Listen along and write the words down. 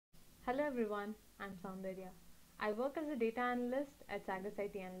Hello everyone, I'm Soundarya. I work as a data analyst at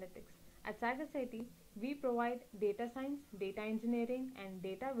Sagaciety Analytics. At Sagaciety, we provide data science, data engineering, and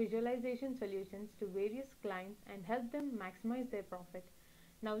data visualization solutions to various clients and help them maximize their profit.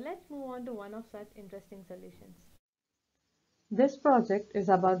 Now let's move on to one of such interesting solutions. This project is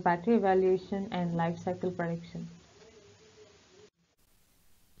about battery evaluation and life cycle prediction.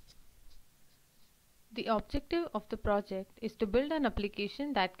 The objective of the project is to build an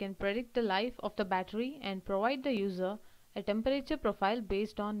application that can predict the life of the battery and provide the user a temperature profile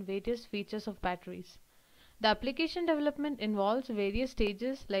based on various features of batteries. The application development involves various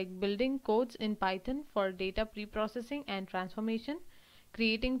stages like building codes in Python for data preprocessing and transformation,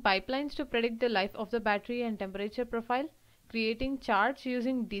 creating pipelines to predict the life of the battery and temperature profile, creating charts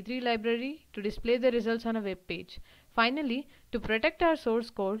using D3 library to display the results on a web page. Finally, to protect our source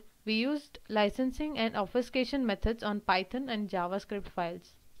code, we used licensing and obfuscation methods on Python and JavaScript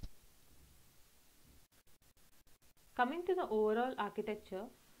files. Coming to the overall architecture,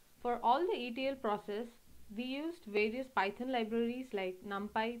 for all the ETL process, we used various Python libraries like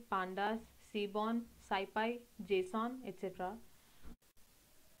NumPy, Pandas, Seaborn, SciPy, JSON, etc.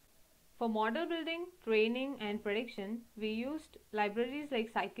 For model building, training, and prediction, we used libraries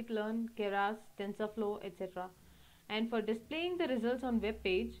like scikit-learn, Keras, TensorFlow, etc. And for displaying the results on web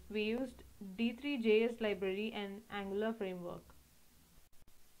page, we used D3JS library and Angular framework.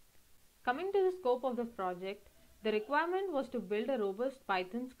 Coming to the scope of the project, the requirement was to build a robust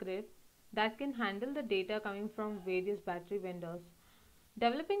Python script that can handle the data coming from various battery vendors,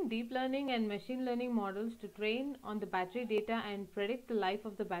 developing deep learning and machine learning models to train on the battery data and predict the life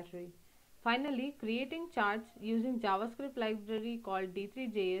of the battery. Finally, creating charts using JavaScript library called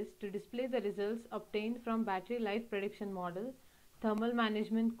D3JS to display the results obtained from battery life prediction model, thermal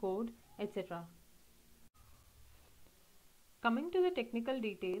management code, etc. Coming to the technical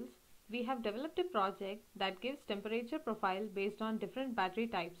details, we have developed a project that gives temperature profile based on different battery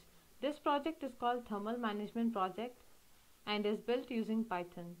types. This project is called Thermal Management Project and is built using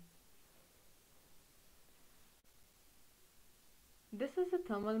Python. This is a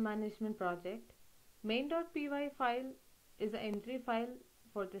thermal management project. Main.py file is the entry file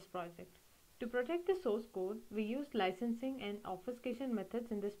for this project. To protect the source code, we used licensing and obfuscation methods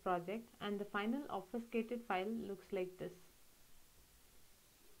in this project, and the final obfuscated file looks like this.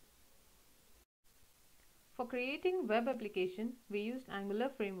 For creating web application, we used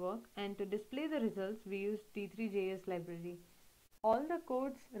Angular framework, and to display the results, we used D3JS library. All the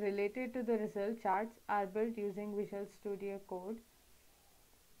codes related to the result charts are built using Visual Studio Code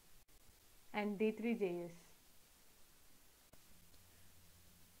and D3JS.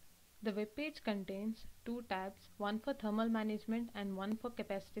 The web page contains two tabs, one for thermal management and one for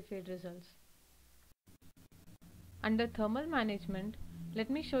capacity feed results. Under thermal management, let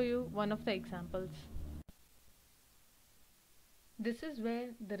me show you one of the examples. This is where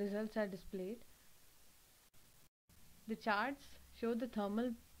the results are displayed. The charts show the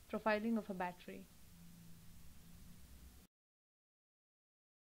thermal profiling of a battery.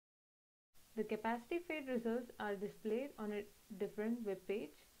 The capacity feed results are displayed on a different web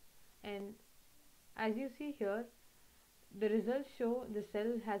page, and as you see here, the results show the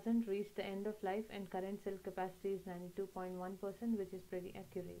cell hasn't reached the end of life and current cell capacity is 92.1%, which is pretty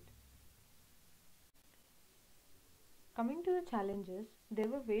accurate. Coming to the challenges, there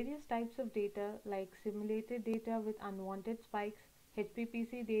were various types of data like simulated data with unwanted spikes,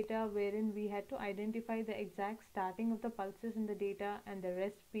 HPPC data wherein we had to identify the exact starting of the pulses in the data and the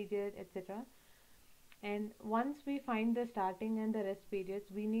rest period, etc. And once we find the starting and the rest periods,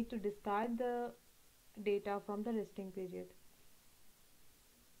 we need to discard the data from the resting period.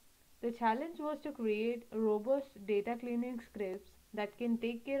 The challenge was to create robust data cleaning scripts that can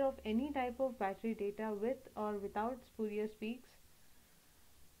take care of any type of battery data with or without spurious peaks.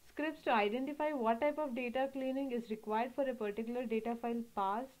 Scripts to identify what type of data cleaning is required for a particular data file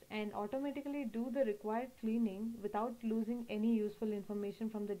passed and automatically do the required cleaning without losing any useful information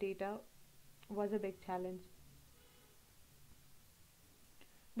from the data was a big challenge.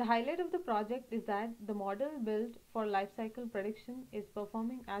 The highlight of the project is that the model built for lifecycle prediction is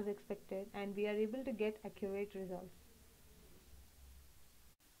performing as expected and we are able to get accurate results.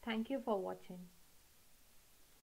 Thank you for watching.